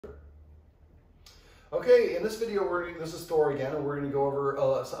Okay, in this video, this is Thor again, and we're going to go over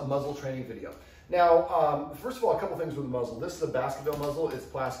a muzzle training video. Now, first of all, a couple things with the muzzle. This is a Baskerville muzzle. It's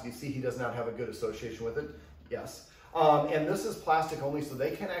plastic. You see he does not have a good association with it. Yes. And this is plastic only, so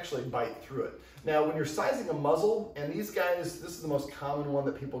they can actually bite through it. Now, when you're sizing a muzzle, and these guys, this is the most common one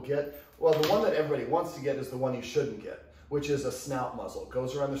that people get. Well, the one that everybody wants to get is the one you shouldn't get, which is a snout muzzle. It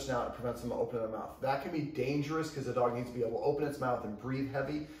goes around the snout and prevents them from opening their mouth. That can be dangerous because the dog needs to be able to open its mouth and breathe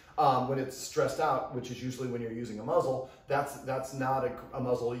heavy. When it's stressed out, which is usually when you're using a muzzle, that's not a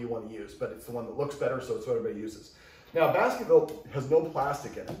muzzle you want to use, but it's the one that looks better, so it's what everybody uses. Now, Baskerville has no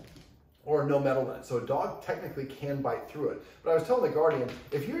plastic in it, or no metal in it, so a dog technically can bite through it. But I was telling the guardian,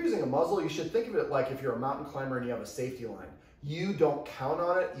 if you're using a muzzle, you should think of it like if you're a mountain climber and you have a safety line. You don't count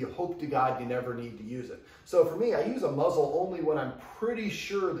on it, you hope to God you never need to use it. So for me, I use a muzzle only when I'm pretty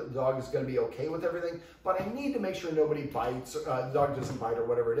sure that the dog is going to be okay with everything, but I need to make sure nobody bites, the dog doesn't bite or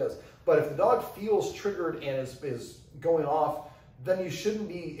whatever it is. But if the dog feels triggered and is going off, then you shouldn't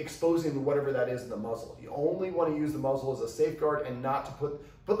be exposing to whatever that is in the muzzle. You only want to use the muzzle as a safeguard and not to put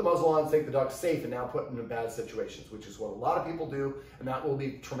the muzzle on and think the dog's safe and now put them in bad situations, which is what a lot of people do, and that will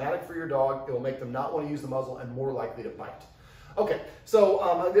be traumatic for your dog. It will make them not want to use the muzzle and more likely to bite. Okay, so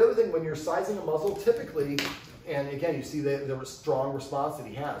the other thing, when you're sizing a muzzle, typically, and again, you see the strong response that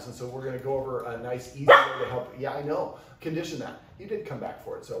he has, and so we're going to go over a nice, easy way to help. Yeah, I know. Condition that. He did come back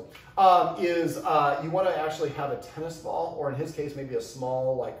for it. So, you want to actually have a tennis ball, or in his case, maybe a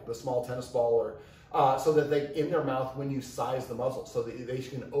small, like the small tennis ball, or so that they in their mouth when you size the muzzle, so that they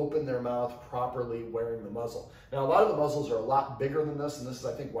can open their mouth properly wearing the muzzle. Now, a lot of the muzzles are a lot bigger than this, and this is,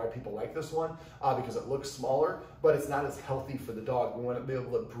 I think, why people like this one, because it looks smaller, but it's not as healthy for the dog. We want to be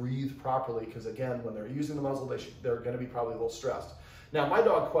able to breathe properly, because again, when they're using the muzzle, they're going to be probably a little stressed. Now, my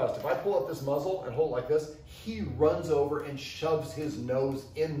dog Quest, if I pull up this muzzle and hold it like this, he runs over and shoves his nose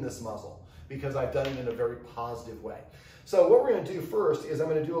in this muzzle, because I've done it in a very positive way. So what we're going to do first is I'm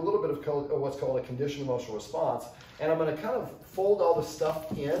going to do a little bit of what's called a conditioned emotional response, and I'm going to kind of fold all the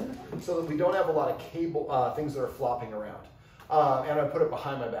stuff in so that we don't have a lot of cable things that are flopping around. And I put it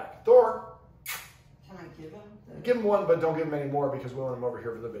behind my back. Thor. Can I give him? Give him one, but don't give him any more because we want him over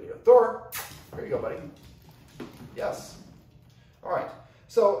here for the video. Thor. Here you go, buddy. Yes. All right.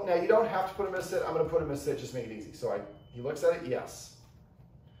 So now you don't have to put him in a sit. I'm going to put him in a sit, just make it easy. So he looks at it. Yes.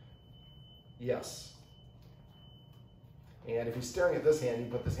 Yes. And if he's staring at this hand,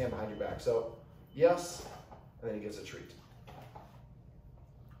 you put this hand behind your back. So, yes, and then he gets a treat.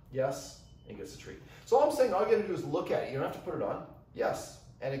 Yes, and he gets a treat. So all I'm saying, all you got to do is look at it. You don't have to put it on. Yes,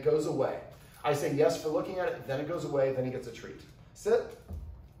 and it goes away. I say yes for looking at it, then it goes away, then he gets a treat. Sit.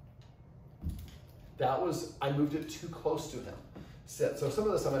 I moved it too close to him. Sit. So some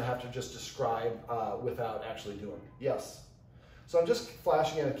of this I'm going to have to just describe without actually doing. Yes. So I'm just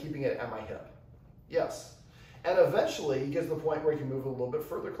flashing it and keeping it at my hip. Yes. And eventually he gets to the point where he can move a little bit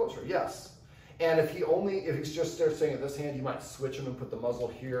further closer. Yes. And if he's just starts staying at this hand, you might switch him and put the muzzle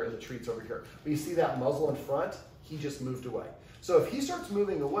here and the treats over here. But you see that muzzle in front? He just moved away. So if he starts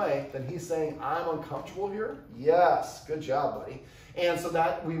moving away, then he's saying, I'm uncomfortable here. Yes. Good job, buddy. And so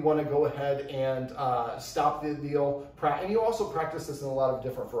that we want to go ahead and stop the deal. And you also practice this in a lot of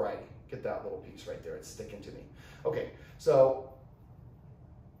different variety. Get that little piece right there. It's sticking to me. Okay. So,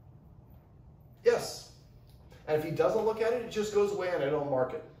 yes. And if he doesn't look at it, it just goes away and I don't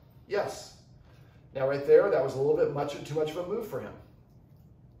mark it. Yes. Now right there, that was a little bit too much of a move for him.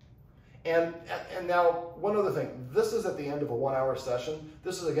 And now, one other thing. This is at the end of a 1-hour session.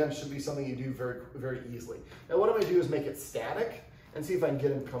 This is, again, should be something you do very, very easily. Now what I'm going to do is make it static and see if I can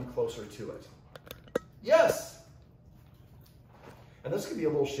get him to come closer to it. Yes. And this could be a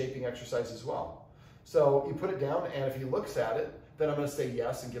little shaping exercise as well. So you put it down, and if he looks at it, then I'm going to say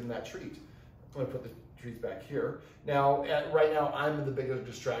yes and give him that treat. I'm going to put the treats back here. Now, right now, I'm the bigger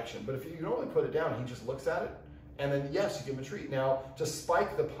distraction. But if you normally put it down, he just looks at it, and then, yes, you give him a treat. Now, to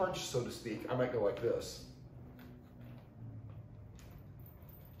spike the punch, so to speak, I might go like this.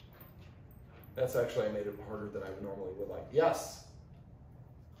 That's actually, I made it harder than I normally would like. Yes.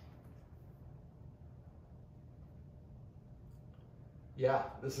 Yeah,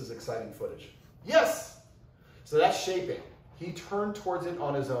 this is exciting footage. Yes! So that's shaping. He turned towards it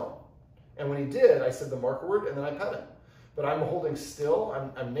on his own. And when he did, I said the marker word, and then I pet him. But I'm holding still,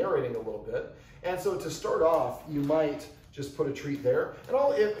 I'm narrating a little bit. And so to start off, you might just put a treat there.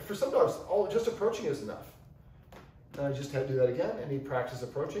 And for some dogs, just approaching is enough. And I just had to do that again, and he practiced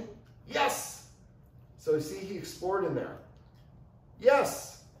approaching. Yes! So you see, he explored in there.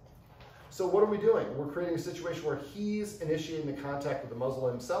 Yes! So what are we doing? We're creating a situation where he's initiating the contact with the muzzle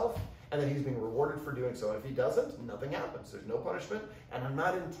himself, and then he's being rewarded for doing so. If he doesn't, nothing happens. There's no punishment, and I'm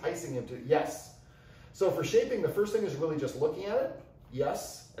not enticing him to, yes. So for shaping, the first thing is really just looking at it,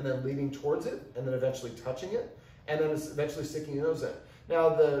 yes, and then leaning towards it, and then eventually touching it, and then eventually sticking your nose in. Now,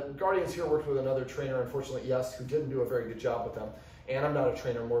 the Guardians here worked with another trainer, unfortunately, yes, who didn't do a very good job with them. And I'm not a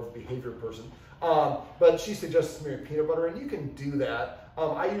trainer, I'm more of a behavior person. But she suggests smearing peanut butter, and you can do that.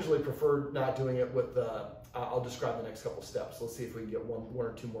 I usually prefer not doing it with I'll describe the next couple steps. Let's see if we can get one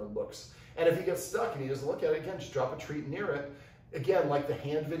or two more looks. And if he gets stuck and he doesn't look at it, again, just drop a treat near it. Again, like the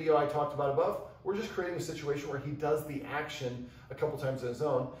hand video I talked about above, we're just creating a situation where he does the action a couple times on his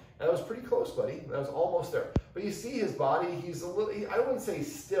own. And that was pretty close, buddy. That was almost there. But you see his body, he's a little, I wouldn't say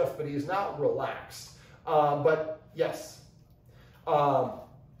stiff, but he's not relaxed. But yes.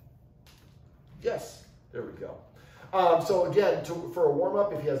 Yes, there we go. So again, for a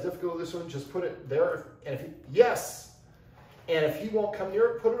warm-up, if he has difficulty with this one, just put it there. And if he, yes. And if he won't come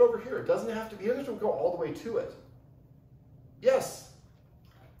near it, put it over here. It doesn't have to be, he doesn't have to go all the way to it. Yes.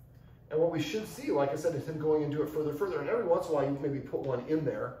 And what we should see, like I said, is him going into it further. And every once in a while, you maybe put one in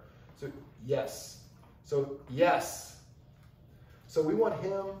there. So yes. So yes. So we want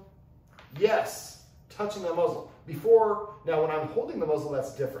him, yes, touching that muzzle. Before, now when I'm holding the muzzle,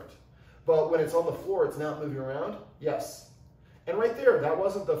 that's different. But when it's on the floor, it's not moving around, yes. And right there, that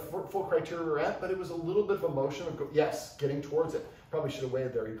wasn't the full criteria we're at, but it was a little bit of a motion of, yes, getting towards it. Probably should have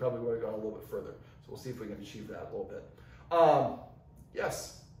waited there. He probably would have gone a little bit further. So we'll see if we can achieve that a little bit.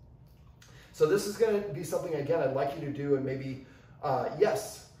 Yes. So this is going to be something, again, I'd like you to do, and maybe,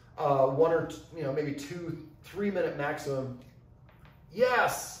 yes, one or, maybe 2-3 minute maximum.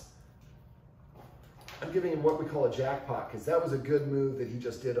 Yes. I'm giving him what we call a jackpot, because that was a good move that he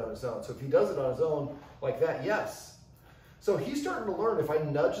just did on his own. So if he does it on his own like that, yes. So he's starting to learn, if I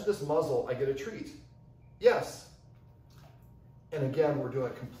nudge this muzzle, I get a treat. Yes. And again, we're doing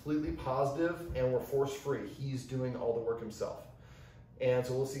it completely positive, and we're force-free. He's doing all the work himself. And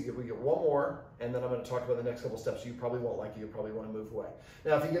so we'll see if we get one more, and then I'm going to talk about the next couple steps. You probably won't like it. You'll probably want to move away.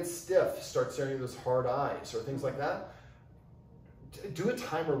 Now, if he gets stiff, start staring at those hard eyes or things like that, do a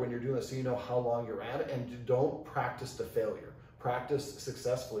timer when you're doing this so you know how long you're at it, and don't practice to failure. Practice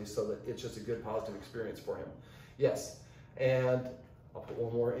successfully so that it's just a good, positive experience for him. Yes. And I'll put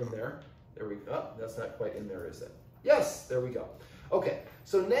one more in there. There we go. Oh, that's not quite in there, is it? Yes, there we go. Okay,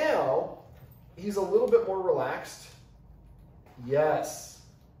 so now he's a little bit more relaxed. Yes.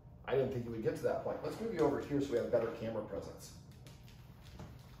 I didn't think he would get to that point. Let's move you over here so we have better camera presence.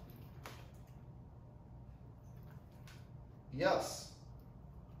 Yes.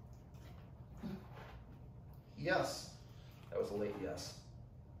 Yes. That was a late yes.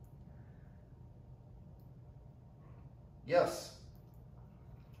 Yes.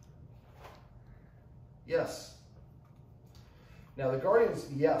 Yes. Now the Guardians,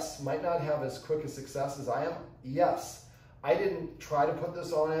 yes, might not have as quick a success as I am. Yes. I didn't try to put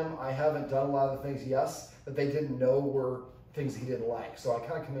this on him. I haven't done a lot of the things, yes, that they didn't know were things he didn't like. So I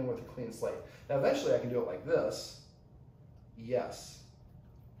kind of come in with a clean slate. Now eventually I can do it like this. Yes.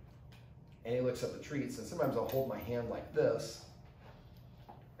 And he looks up the treats, and sometimes I'll hold my hand like this,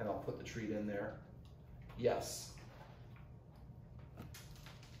 and I'll put the treat in there. Yes.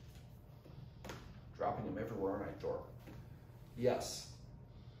 Dropping him everywhere, aren't I, Thor? Yes.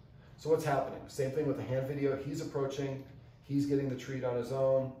 So what's happening? Same thing with the hand video. He's approaching. He's getting the treat on his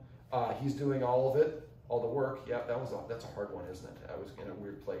own. He's doing all of it, all the work. Yeah, that's a hard one, isn't it? I was in a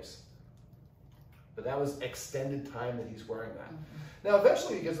weird place. But that was extended time that he's wearing that. Mm-hmm. Now,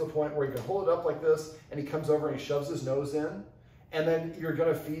 eventually he gets to the point where he can hold it up like this, and he comes over and he shoves his nose in, and then you're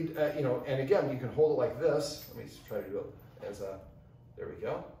going to feed, and again, you can hold it like this. Let me try to do it as a, there we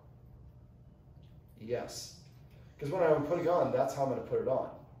go. Yes. Because when I'm putting on, that's how I'm going to put it on.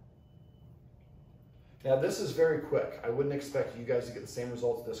 Now, this is very quick. I wouldn't expect you guys to get the same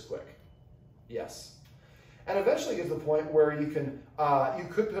results this quick. Yes. And eventually get to the point where you can, you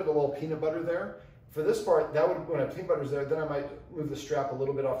could put a little peanut butter there. For this part, that would, when a peanut butter's there, then I might move the strap a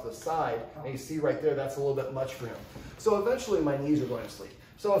little bit off to the side, and you see right there, that's a little bit much for him. So eventually my knees are going to sleep.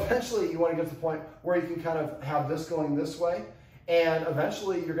 So eventually you want to get to the point where you can kind of have this going this way, and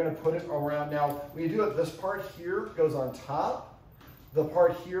eventually you're going to put it around. Now, when you do it, this part here goes on top. The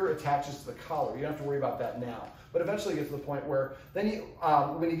part here attaches to the collar. You don't have to worry about that now. But eventually you get to the point where, then you,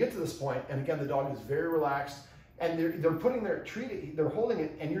 when you get to this point, and again, the dog is very relaxed, and they're putting their treat, they're holding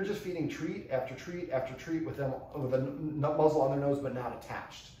it, and you're just feeding treat after treat after treat with them, with a muzzle on their nose, but not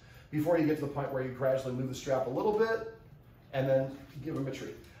attached. Before you get to the point where you gradually move the strap a little bit, and then give them a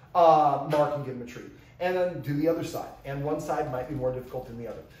treat. Mark and give them a treat. And then do the other side. And one side might be more difficult than the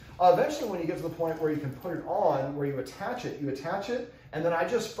other. Eventually, when you get to the point where you can put it on, where you attach it, and then I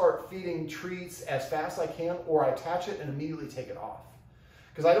just start feeding treats as fast as I can, or I attach it and immediately take it off.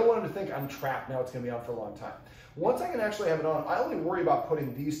 because I don't want him to think I'm trapped, now it's going to be on for a long time. Once I can actually have it on, I only worry about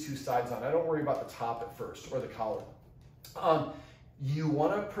putting these two sides on. I don't worry about the top at first or the collar. You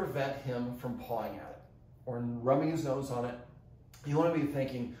want to prevent him from pawing at it or rubbing his nose on it. You want to be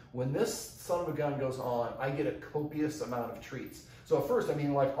thinking, when this son of a gun goes on, I get a copious amount of treats. So at first, I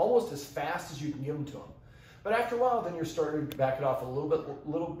mean, like almost as fast as you can give them to him. But after a while, then you're starting to back it off a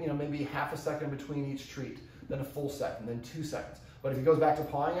little bit, maybe half a second between each treat, then a full second, then 2 seconds. But if he goes back to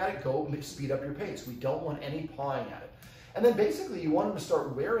pawing at it, go speed up your pace. We don't want any pawing at it. And then basically you want him to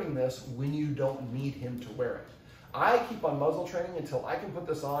start wearing this when you don't need him to wear it. I keep on muzzle training until I can put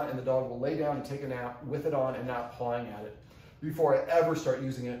this on and the dog will lay down and take a nap with it on and not pawing at it before I ever start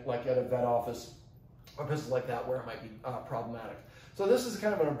using it like at a vet office or places like that where it might be problematic. So this is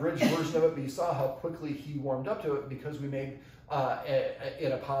kind of an abridged version of it, but you saw how quickly he warmed up to it because we made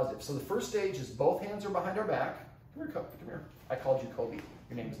it a positive. So the first stage is both hands are behind our back. Come here, Kobe, come here. I called you Kobe.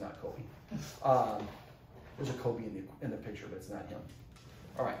 Your name is not Kobe. There's a Kobe in the picture, but it's not him.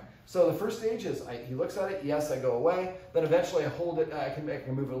 All right, so the first stage is he looks at it, yes, I go away. Then eventually I hold it, I can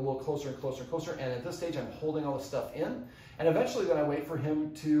move it a little closer and closer and closer. And at this stage, I'm holding all the stuff in. And eventually then I wait for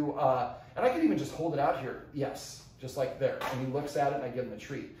him to, and I can even just hold it out here, yes, just like there. And he looks at it and I give him a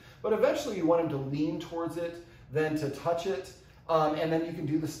treat. But eventually you want him to lean towards it, then to touch it. And then you can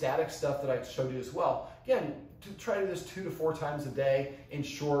do the static stuff that I showed you as well. Again, to try to do this 2 to 4 times a day in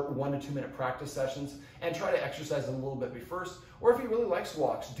short 1 to 2 minute practice sessions and try to exercise a little bit first. Or if he really likes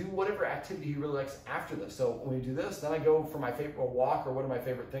walks, do whatever activity he really likes after this. So when we do this, then I go for my favorite walk or what my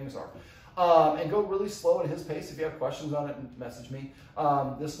favorite things are. And go really slow at his pace. If you have questions on it, message me.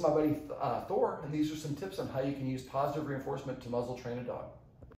 This is my buddy Thor, and these are some tips on how you can use positive reinforcement to muzzle train a dog.